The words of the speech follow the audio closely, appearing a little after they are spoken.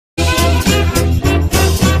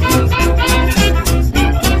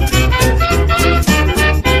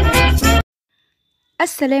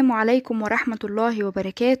السلام عليكم ورحمة الله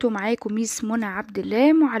وبركاته. معاكم ميس منى عبد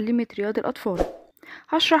الله، معلمة رياض الأطفال.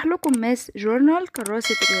 هشرح لكم ماس جورنال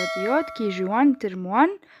كراسة الرياضيات KG1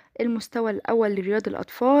 term1 المستوى الأول لرياض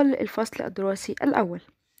الأطفال، الفصل الدراسي الأول.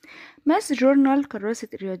 ماس جورنال كراسة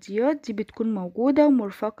الرياضيات دي بتكون موجودة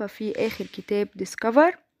ومرفقة في آخر كتاب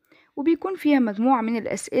ديسكفر، وبيكون فيها مجموعة من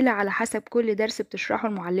الأسئلة على حسب كل درس بتشرحه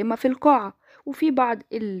المعلمة في القاعة، وفي بعض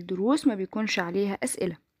الدروس ما بيكونش عليها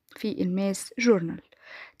أسئلة في الماس جورنال.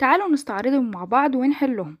 تعالوا نستعرضهم مع بعض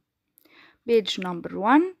ونحلهم. page number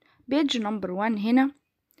 1. page number 1 هنا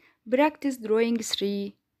practice drawing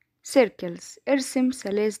 3 circles. ارسم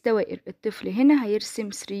 3 دوائر. الطفل هنا هيرسم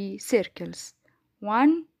 3 circles. 1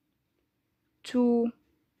 2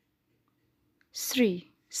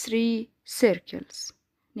 3 circles.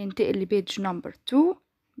 ننتقل لبيج نمبر 2.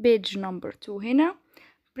 page number 2 هنا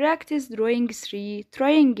practice drawing 3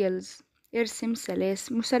 triangles. ارسم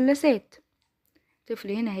 3 مثلثات.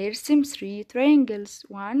 الطفل هنا هيرسم 3 triangles.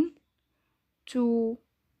 1 2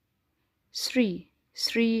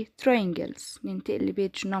 3 triangles. ننتقل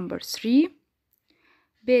لبيج نمبر 3.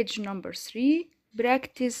 page number 3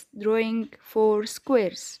 practice drawing 4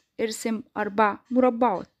 squares. ارسم 4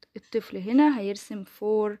 مربعات. الطفل هنا هيرسم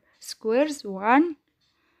 4 squares. 1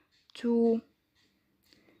 2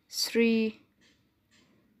 3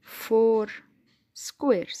 4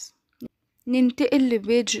 squares. ننتقل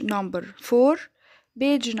لبيج نمبر 4.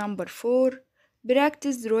 page number 4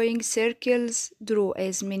 practice drawing circles. draw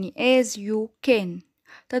as many as you can.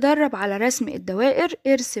 تدرب على رسم الدوائر.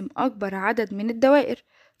 ارسم أكبر عدد من الدوائر.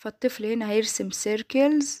 فالطفل هنا هيرسم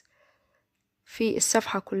circles في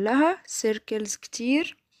الصفحة كلها. circles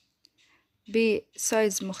كتير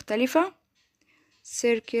بسايز مختلفة.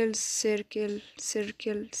 circles circle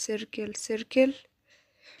circle circle circle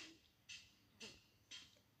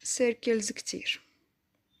circles كتير.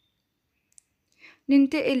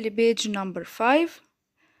 ننتقل لبيج نمبر 5.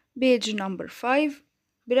 page number 5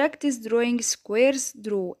 practice drawing squares.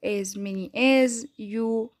 draw as many as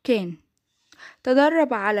you can.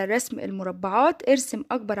 تدرب على رسم المربعات. ارسم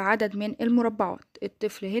أكبر عدد من المربعات.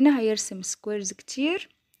 الطفل هنا هيرسم squares كتير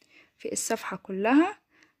في الصفحة كلها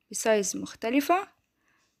بسايز مختلفة.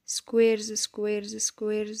 squares squares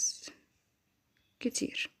squares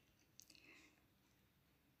كتير.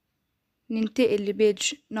 ننتقل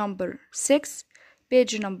لبيج نمبر 6.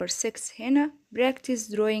 page number 6 هنا practice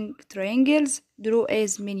drawing triangles. draw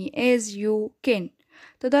as many as you can.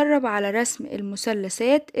 تدرب على رسم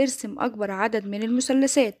المثلثات. ارسم أكبر عدد من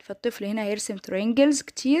المثلثات. فالطفل هنا هيرسم triangles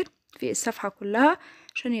كتير في الصفحة كلها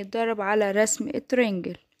عشان يتدرب على رسم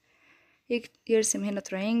الترينجل. يرسم هنا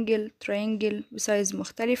triangle بسايز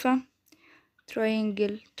مختلفة.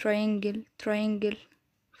 triangle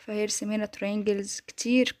فهيرسم هنا triangles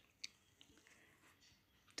كتير.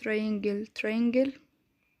 triangle.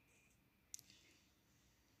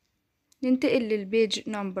 ننتقل للبيج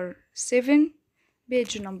نمبر 7.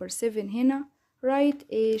 page number 7 هنا write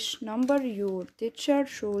each number your teacher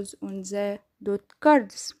shows on the dot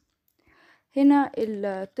cards. هنا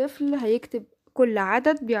الطفل هيكتب كل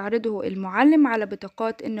عدد بيعرضه المعلم على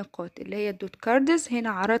بطاقات النقاط اللي هي الدوت كاردز. هنا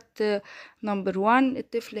عرضت نمبر 1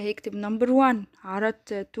 الطفل هيكتب نمبر 1.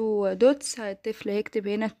 عرضت 2 دوتس الطفل هيكتب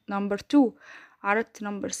هنا نمبر 2. عرضت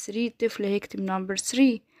نمبر 3 الطفل هيكتب نمبر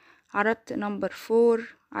 3. عرضت نمبر 4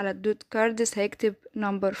 على الدوت كاردز هيكتب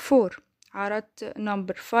نمبر 4. عرضت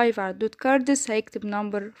نمبر 5 على الدوت كاردز هيكتب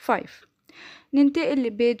نمبر 5. ننتقل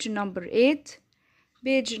لبيج نمبر 8.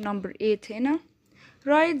 page number 8 هنا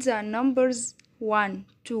write the numbers 1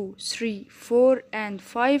 2 3 4 and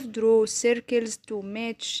 5. draw circles to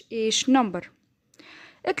match each number.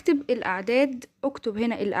 اكتب الأعداد. اكتب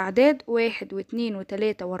هنا الأعداد 1 و2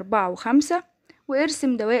 و3 و4 و5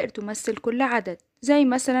 وارسم دوائر تمثل كل عدد زي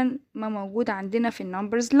مثلا ما موجود عندنا في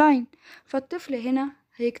النمبرز لاين. فالطفل هنا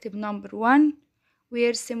هيكتب نمبر 1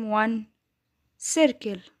 ويرسم 1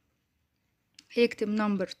 circle. هيكتب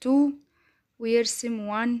نمبر 2 ويرسم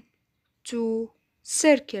 1 2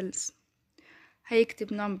 circles.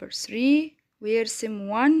 هيكتب نمبر 3 ويرسم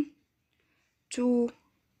 1 2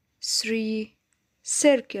 3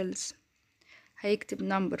 circles. هيكتب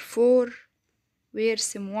نمبر 4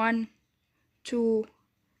 ويرسم 1 2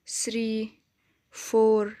 3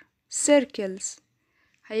 4 circles.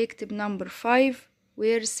 هيكتب نمبر 5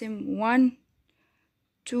 ويرسم 1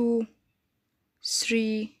 2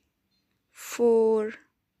 3 4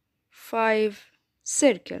 5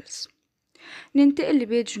 circles. ننتقل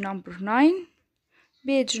لبيج نمبر 9.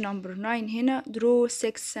 page number 9 هنا draw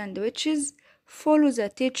 6 sandwiches. follow the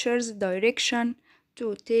teacher's direction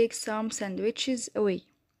to take some sandwiches away.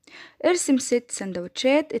 ارسم 6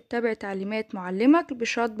 سندوتشات. اتبع تعليمات معلمك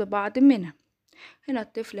بشطب بعض منها. هنا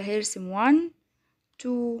الطفل هيرسم 1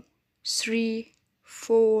 2 3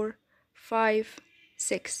 4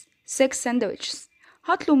 5 6 ساندويتشز.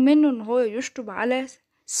 هطلب منه ان هو يشطب على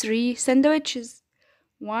 3 ساندويتشز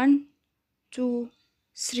 1 2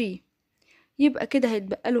 3. يبقى كده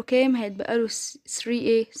هيتبقى له كام؟ هيتبقى له 3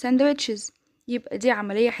 ايه ساندويتشز. يبقى دي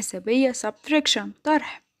عملية حسابية subtraction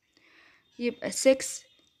طرح. يبقى 6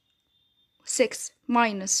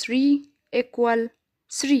 minus 3 equal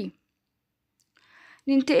 3.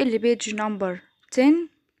 ننتقل لبيج نمبر 10.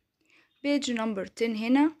 بيج نمبر 10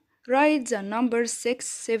 هنا write the numbers 6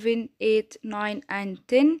 7 8 9 and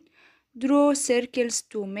 10. draw circles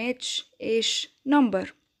to match each number.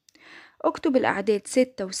 اكتب الأعداد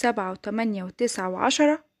 6 و7 و8 و9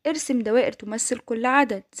 و10. ارسم دوائر تمثل كل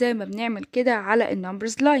عدد زي ما بنعمل كده على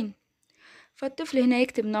النمبرز لاين. فالطفل هنا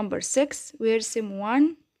يكتب نمبر 6 ويرسم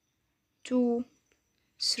 1 2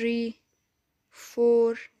 3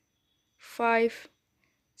 4 5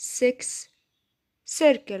 6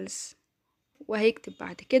 circles. وهيكتب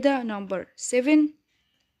بعد كده نمبر 7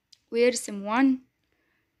 ويرسم 1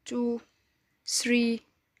 2 3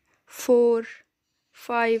 4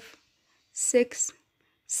 5 6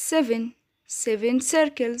 7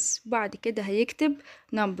 circles. بعد كده هيكتب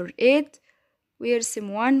نمبر 8 ويرسم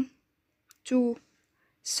 1 2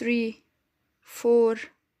 3 4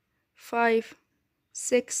 5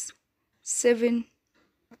 6 7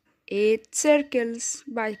 8 circles.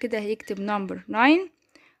 بعد كده هيكتب نمبر 9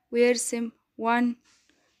 ويرسم 1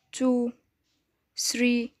 2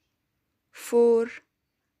 3 4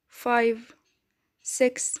 5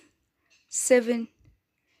 6 7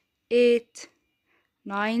 8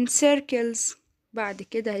 9 circles. بعد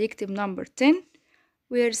كده هيكتب نمبر 10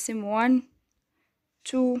 ويرسم 1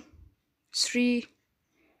 2 3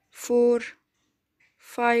 4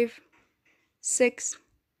 5 6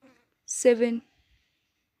 7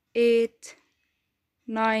 8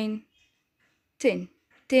 9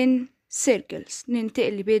 10 circles.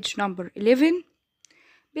 ننتقل لبيج نمبر 11.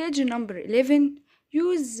 بيج نمبر 11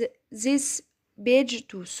 use this page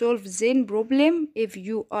to solve the problem if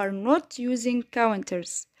you are not using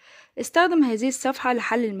counters. استخدم هذه الصفحة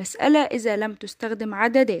لحل المسألة إذا لم تستخدم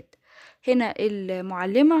عدادات. هنا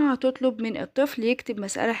المعلمة هتطلب من الطفل يكتب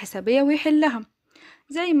مسألة حسابية ويحلها،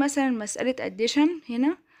 زي مثلا مسألة addition.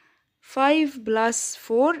 هنا 5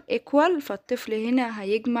 plus 4 equal. فالطفل هنا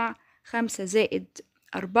هيجمع 5 زائد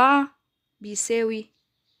 4 بيساوي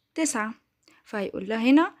 9. فهيقول لها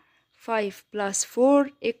هنا 5 plus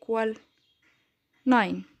 4 equal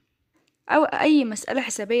 9. أو أي مسألة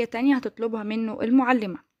حسابية تانية هتطلبها منه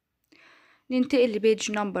المعلمة. ننتقل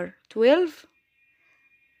لبيج نمبر 12.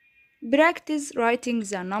 practice writing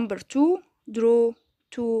the number 2. draw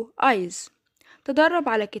 2 eyes. تدرب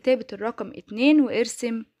على كتابة الرقم 2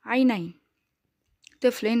 وارسم عينين.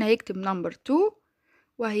 الطفل هنا هيكتب نمبر 2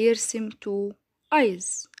 وهيرسم 2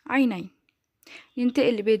 eyes عينين.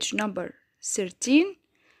 ننتقل لبيج نمبر 13.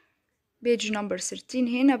 بيج نمبر 13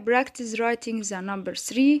 هنا practice writing the number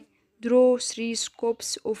 3. draw 3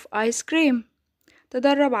 scoops of ice cream.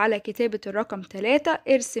 تدرب على كتابة الرقم 3.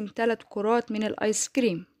 ارسم 3 كرات من الآيس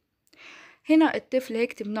كريم. هنا الطفل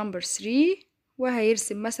هيكتب نمبر 3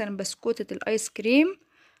 وهيرسم مثلا بسكوتة الآيس كريم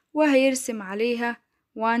وهيرسم عليها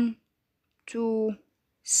 1 2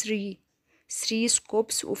 3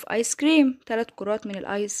 scoops of ice cream 3 كرات من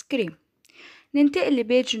الآيس كريم. ننتقل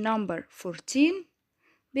لبيج نمبر 14.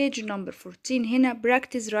 بيج نمبر 14 هنا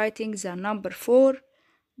practice writing the number 4.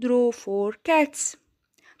 draw 4 cats.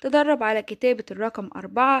 تدرب على كتابة الرقم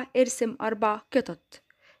 4. ارسم 4 قطط.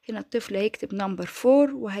 هنا الطفل هيكتب نمبر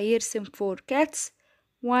 4 وهيرسم 4 cats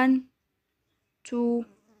 1 2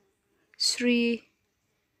 3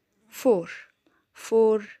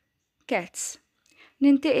 4 cats.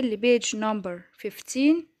 ننتقل لبيج نمبر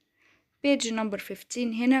 15. بيج نمبر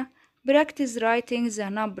 15 هنا practice writing the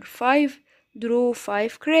number 5. draw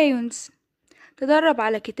 5 crayons. تدرب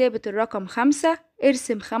على كتابة الرقم 5.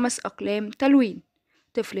 ارسم 5 أقلام تلوين.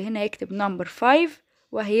 الطفل هنا يكتب نمبر 5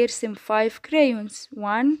 وهيرسم 5 crayons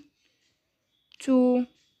 1 2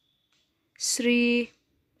 3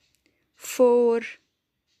 4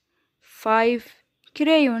 5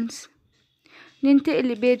 crayons.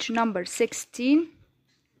 ننتقل لبيج نمبر 16.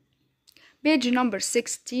 بيج نمبر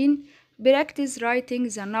 16 practice writing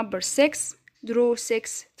the number 6. draw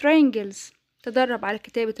 6 triangles. تدرب على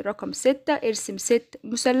كتابة الرقم 6. ارسم 6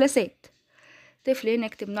 مثلثات. الطفل هنا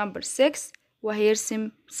يكتب نمبر 6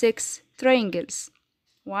 وهيرسم 6 triangles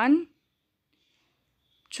 1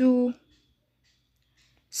 2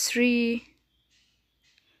 3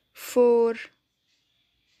 4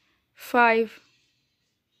 5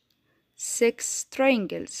 6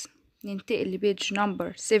 triangles. ننتقل لبيج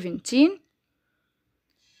نمبر 17.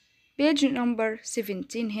 page number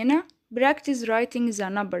 17 هنا practice writing the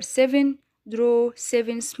number 7 draw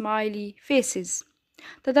 7 smiley faces.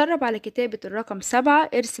 تدرب على كتابة الرقم 7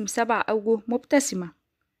 ارسم 7 أوجه مبتسمة.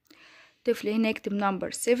 طفل هنا يكتب number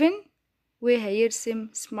 7 وهيرسم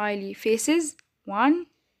smiley faces 1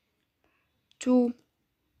 2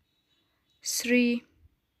 3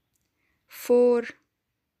 4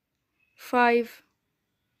 5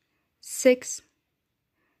 6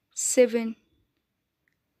 7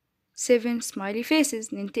 smiley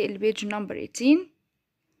faces. ننتقل لبيج number 18.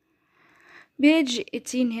 بيج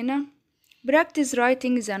 18 هنا practice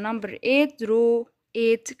writing the number 8 draw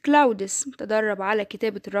 8 clouds. تدرب على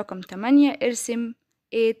كتابة الرقم 8 ارسم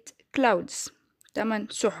 8 clouds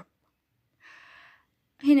 8 سحب.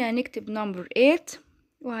 هنا هنكتب number 8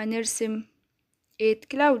 وهنرسم 8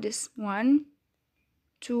 clouds 1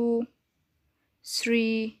 2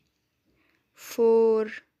 3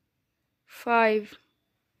 4 5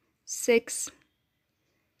 6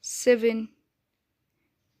 7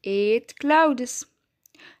 8 clouds.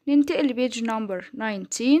 ننتقل لبيج number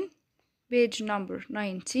 19. page number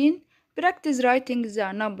 19 practice writing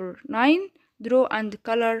the number 9 draw and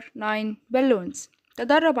color 9 balloons.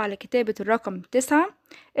 تدرب على كتابة الرقم 9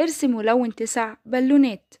 ارسم ولون 9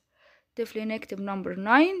 بالونات. طفل هنا يكتب number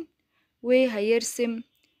 9 وهيرسم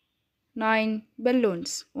 9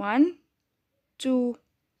 balloons 1 2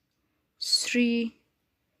 3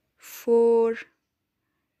 4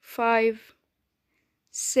 5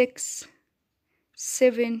 6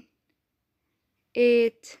 7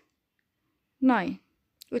 8 9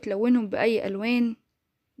 وتلونهم بأي ألوان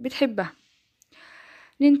بتحبها.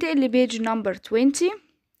 ننتقل لبيج number 20.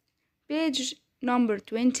 page number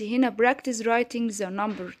 20 هنا practice writing the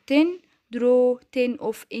number 10 draw 10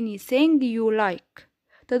 of anything you like.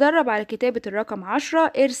 تدرب على كتابة الرقم 10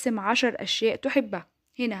 ارسم 10 أشياء تحبها.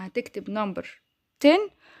 هنا هتكتب number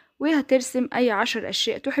 10 وهترسم أي 10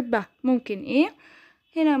 أشياء تحبها. ممكن ايه؟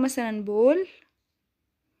 هنا مثلا بول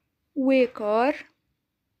وكار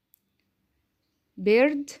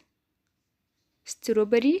بيرد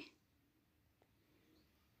strawberry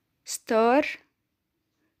star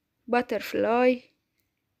butterfly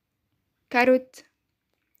carrot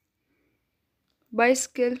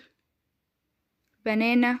bicycle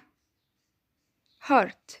banana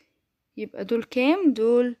heart. يبقى دول كام؟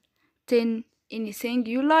 دول 10 anything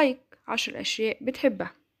you like 10 أشياء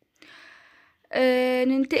بتحبها.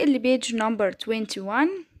 ننتقل لبيج number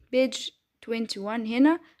 21. page 21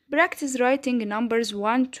 هنا practice writing numbers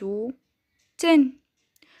 1 to 10.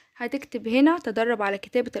 هتكتب هنا تدرب على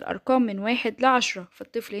كتابة الأرقام من 1 ل10.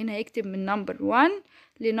 فالطفل هنا هيكتب من number 1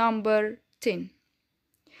 لنمبر 10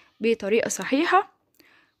 بطريقة صحيحة.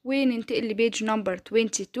 وننتقل لبيج number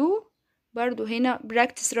 22. برضو هنا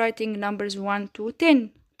practice writing numbers 1 to 10.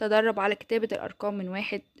 تدرب على كتابة الأرقام من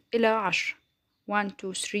 1 إلى 10 1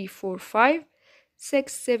 2 3 4 5 6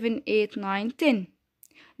 7 8 9 10.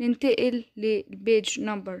 ننتقل لبيج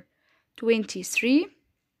number 23.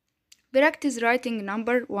 practice writing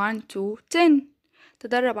number 1 to 10.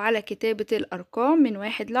 تدرب على كتابة الأرقام من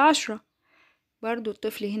 1 ل10. برضو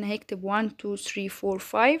الطفل هنا هيكتب 1 2 3 4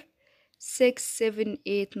 5 6 7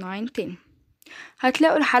 8 9 10.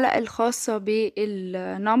 هتلاقوا الحلقة الخاصة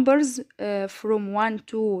بالنمبرز from 1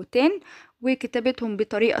 to 10 وكتابتهم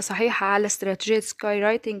بطريقة صحيحة على استراتيجية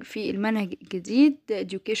skywriting في المنهج الجديد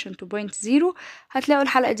education 2.0. هتلاقوا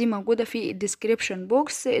الحلقة دي موجودة في الديسكريبشن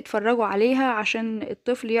بوكس. اتفرجوا عليها عشان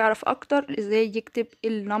الطفل يعرف أكتر ازاي يكتب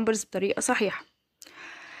النمبرز بطريقة صحيحة.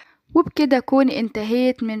 وبكده أكون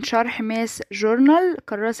انتهيت من شرح ماس جورنال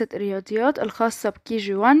كراسة الرياضيات الخاصة بكي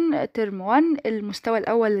جي 1 ترم 1 المستوى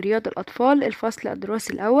الأول لرياض الأطفال الفصل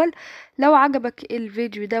الدراسي الأول. لو عجبك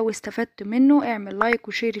الفيديو ده واستفدت منه اعمل لايك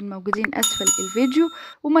وشير الموجودين أسفل الفيديو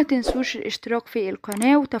وما تنسوش الاشتراك في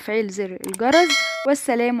القناة وتفعيل زر الجرس.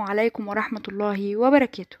 والسلام عليكم ورحمة الله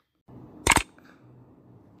وبركاته.